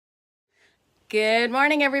Good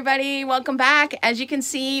morning, everybody. Welcome back. As you can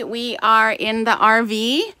see, we are in the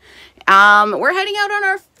RV. We're heading out on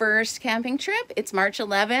our first camping trip. It's March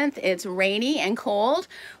 11th. It's rainy and cold,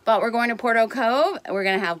 but we're going to Porteau Cove. We're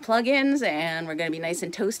going to have plug-ins and we're going to be nice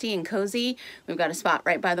and toasty and cozy. We've got a spot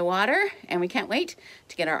right by the water and we can't wait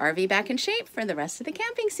to get our RV back in shape for the rest of the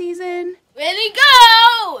camping season. Ready,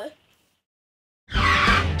 go!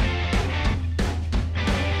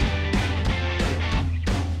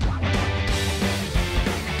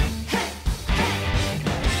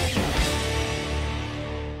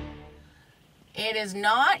 It is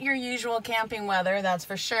not your usual camping weather, that's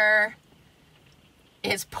for sure.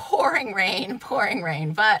 It's pouring rain,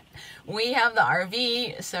 but we have the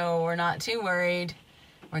RV, so we're not too worried.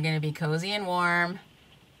 We're gonna be cozy and warm.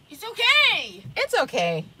 It's okay! It's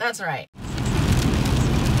okay, that's right.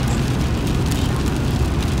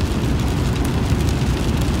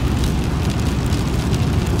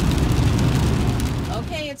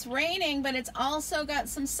 Okay, it's raining, but it's also got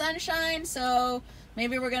some sunshine, so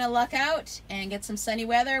maybe we're gonna luck out and get some sunny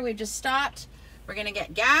weather. We just stopped. We're gonna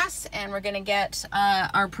get gas and we're gonna get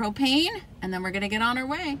our propane, and then we're gonna get on our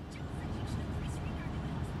way.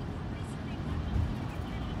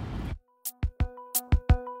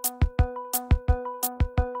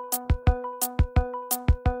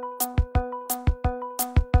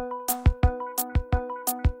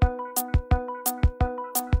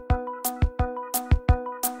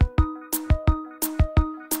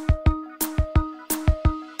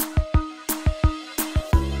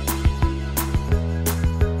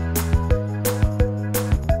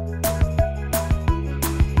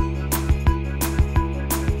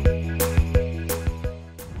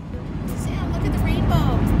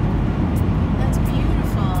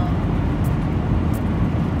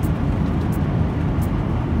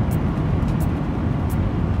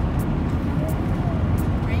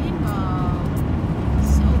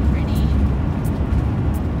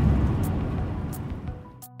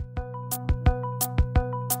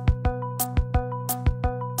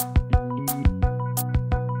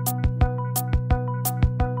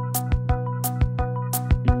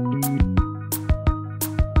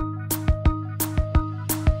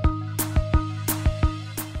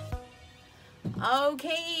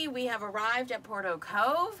 Okay, we have arrived at Porteau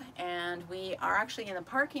Cove and we are actually in the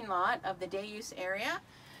parking lot of the day use area,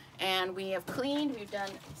 and we have cleaned,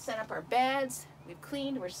 set up our beds, we've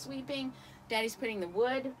cleaned, we're sweeping. Daddy's putting the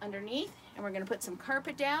wood underneath and we're gonna put some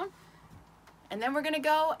carpet down, and then we're gonna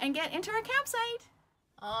go and get into our campsite.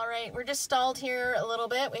 All right, we're just stalled here a little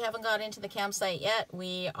bit. We haven't got into the campsite yet.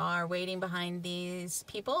 We are waiting behind these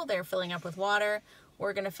people. They're filling up with water.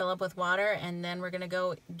 We're gonna fill up with water and then we're gonna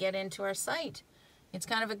go get into our site. It's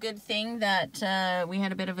kind of a good thing that we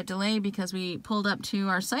had a bit of a delay because we pulled up to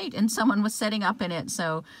our site and someone was setting up in it.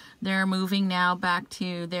 So they're moving now back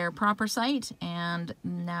to their proper site and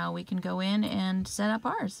now we can go in and set up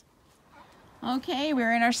ours. Okay,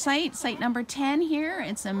 we're in our site number 10 here.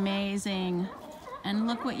 It's amazing. And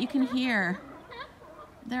look what you can hear.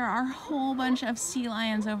 There are a whole bunch of sea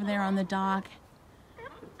lions over there on the dock.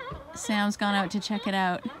 Sam's gone out to check it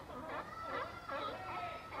out.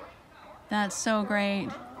 That's so great.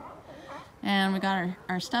 And we got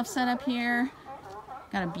our stuff set up here.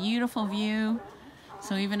 Got a beautiful view.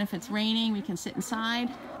 So even if it's raining, we can sit inside.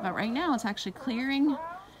 But right now it's actually clearing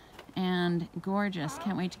and gorgeous.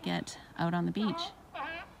 Can't wait to get out on the beach.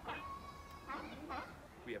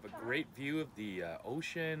 We have a great view of the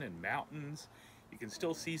ocean and mountains. You can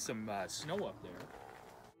still see some snow up there.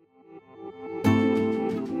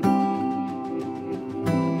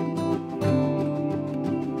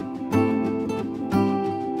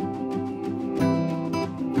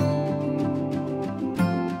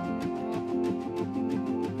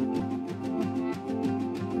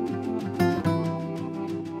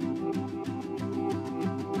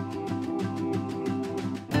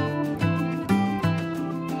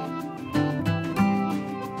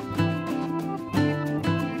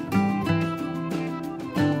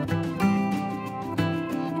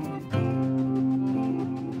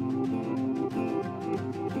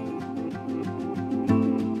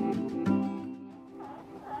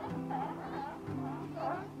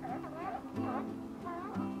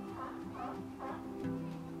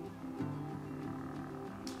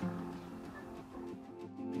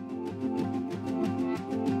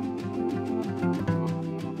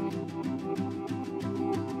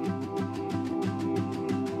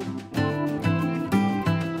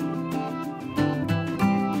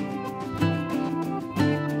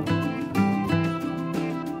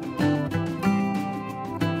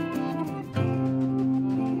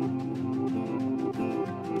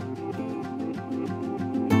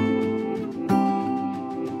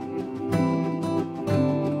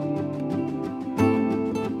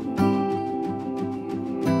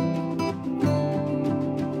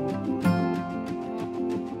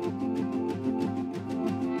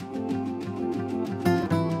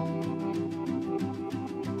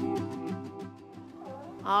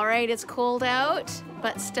 All right, it's cold out,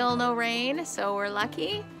 but still no rain, so we're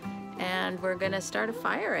lucky. And we're gonna start a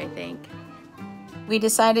fire, I think. We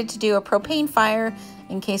decided to do a propane fire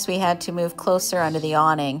in case we had to move closer under the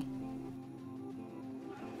awning.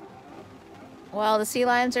 Well, the sea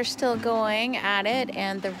lions are still going at it,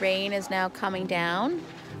 and the rain is now coming down.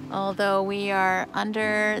 Although we are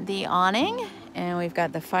under the awning, and we've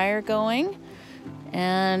got the fire going,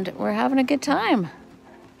 and we're having a good time.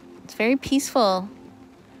 It's very peaceful.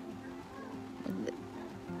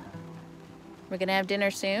 We're gonna have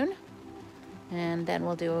dinner soon, and then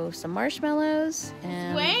we'll do some marshmallows.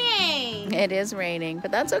 And Raining. it is raining, but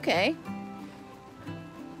that's okay.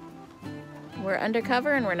 We're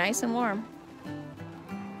undercover and we're nice and warm.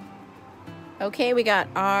 Okay, we got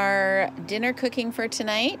our dinner cooking for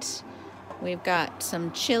tonight. We've got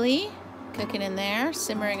some chili cooking in there,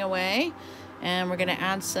 simmering away, and we're gonna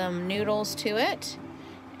add some noodles to it.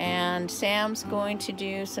 And Sam's going to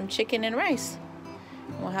do some chicken and rice.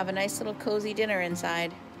 We'll have a nice little cozy dinner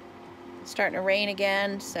inside. It's starting to rain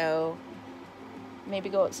again, so maybe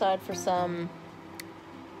go outside for some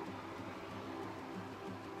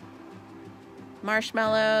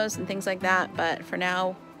marshmallows and things like that, but for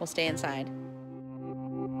now, we'll stay inside.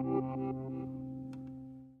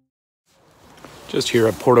 Just here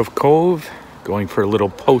at Porteau Cove, going for a little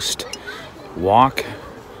post walk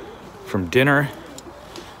from dinner.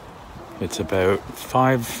 It's about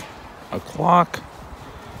 5 o'clock.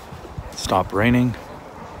 Stopped raining.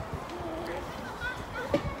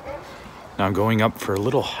 Now I'm going up for a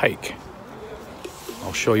little hike.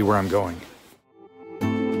 I'll show you where I'm going.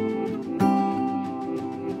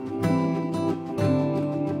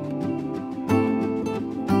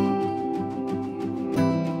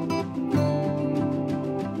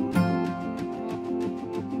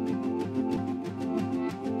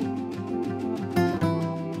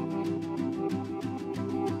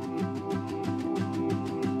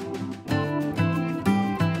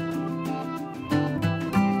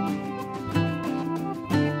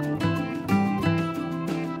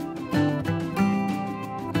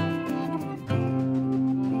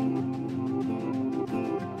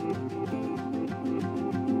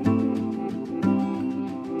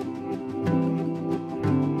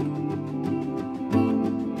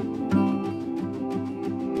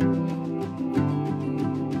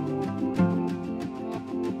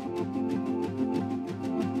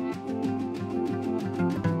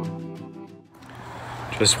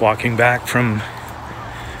 Just walking back from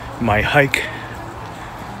my hike.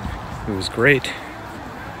 It was great.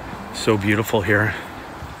 So beautiful here.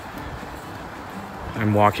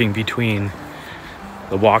 I'm walking between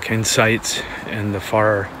the walk-in sites and the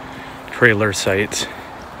far trailer sites.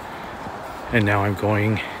 And now I'm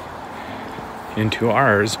going into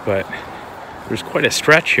ours, but there's quite a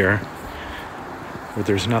stretch here where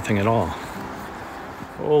there's nothing at all.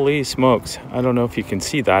 Holy smokes. I don't know if you can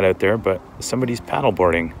see that out there, but somebody's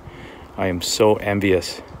paddleboarding. I am so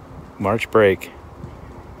envious. March break.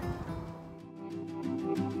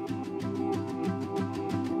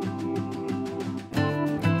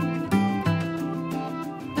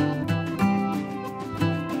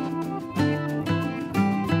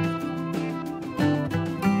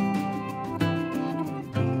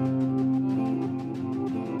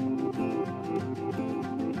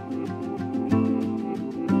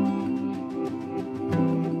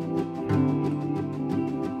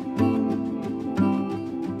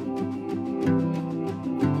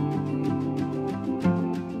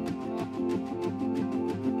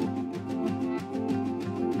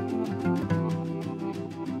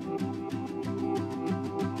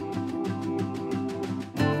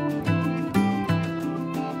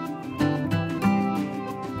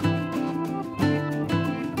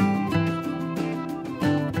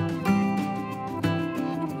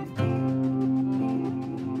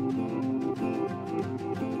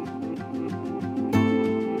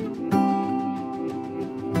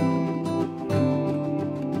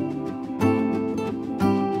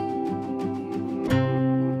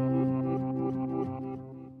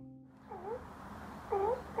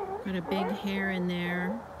 Got a big hare in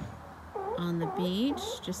there on the beach,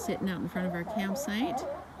 just sitting out in front of our campsite,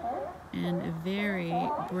 and a very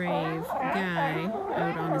brave guy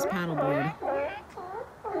out on his paddleboard.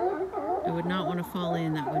 I would not want to fall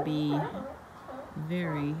in, that would be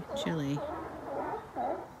very chilly.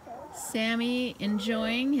 Sammy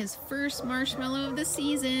enjoying his first marshmallow of the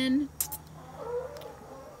season.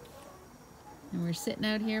 And we're sitting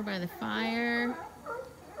out here by the fire.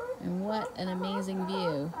 And what an amazing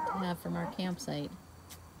view to have from our campsite.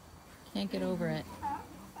 Can't get over it.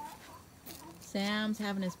 Sam's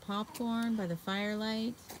having his popcorn by the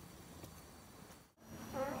firelight.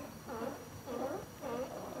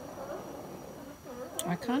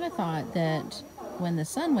 kind of thought that when the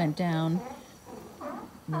sun went down,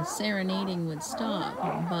 the serenading would stop,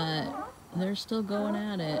 but they're still going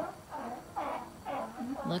at it.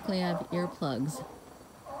 Luckily I have earplugs.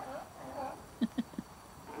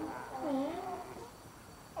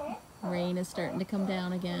 Rain is starting to come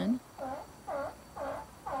down again.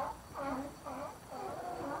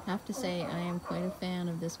 Have to say I am quite a fan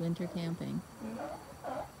of this winter camping.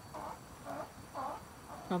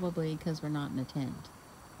 Probably because we're not in a tent.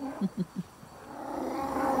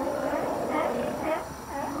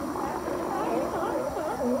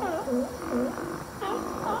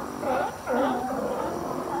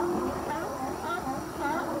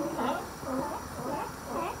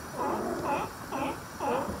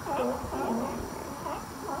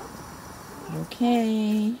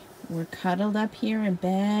 Okay, we're cuddled up here in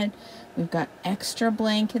bed. We've got extra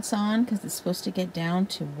blankets on because it's supposed to get down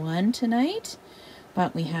to 1 tonight.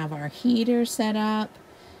 But we have our heater set up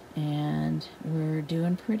and we're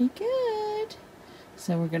doing pretty good.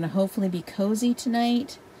 So we're going to hopefully be cozy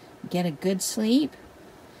tonight, get a good sleep.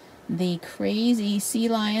 The crazy sea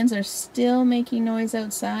lions are still making noise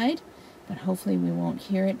outside, but hopefully we won't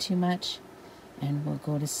hear it too much. And we'll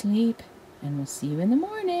go to sleep and we'll see you in the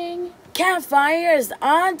morning. Campfire is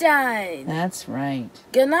on time. That's right.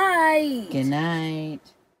 Good night. Good night.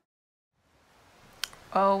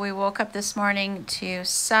 Oh, we woke up this morning to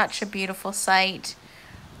such a beautiful sight.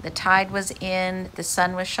 The tide was in, the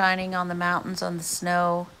sun was shining on the mountains, on the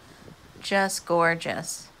snow. Just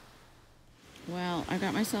gorgeous. Well, I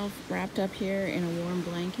got myself wrapped up here in a warm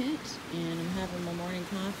blanket and I'm having my morning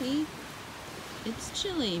coffee. It's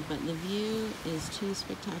chilly, but the view is too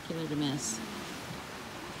spectacular to miss.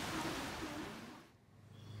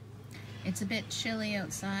 It's a bit chilly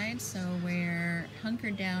outside, so we're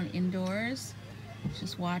hunkered down indoors,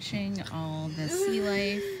 just watching all the sea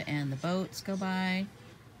life and the boats go by.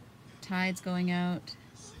 Tide's going out.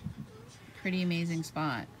 Pretty amazing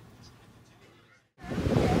spot.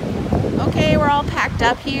 Okay, we're all packed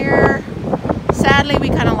up here. Sadly, we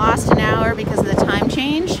kind of lost an hour because of the time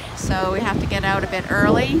change, so we have to get out a bit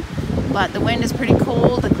early. But the wind is pretty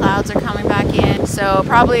cold, the clouds are coming back in, so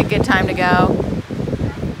probably a good time to go.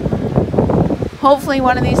 Hopefully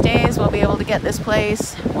one of these days we'll be able to get this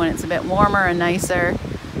place when it's a bit warmer and nicer.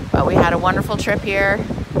 But we had a wonderful trip here.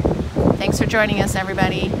 Thanks for joining us,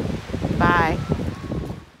 everybody. Bye.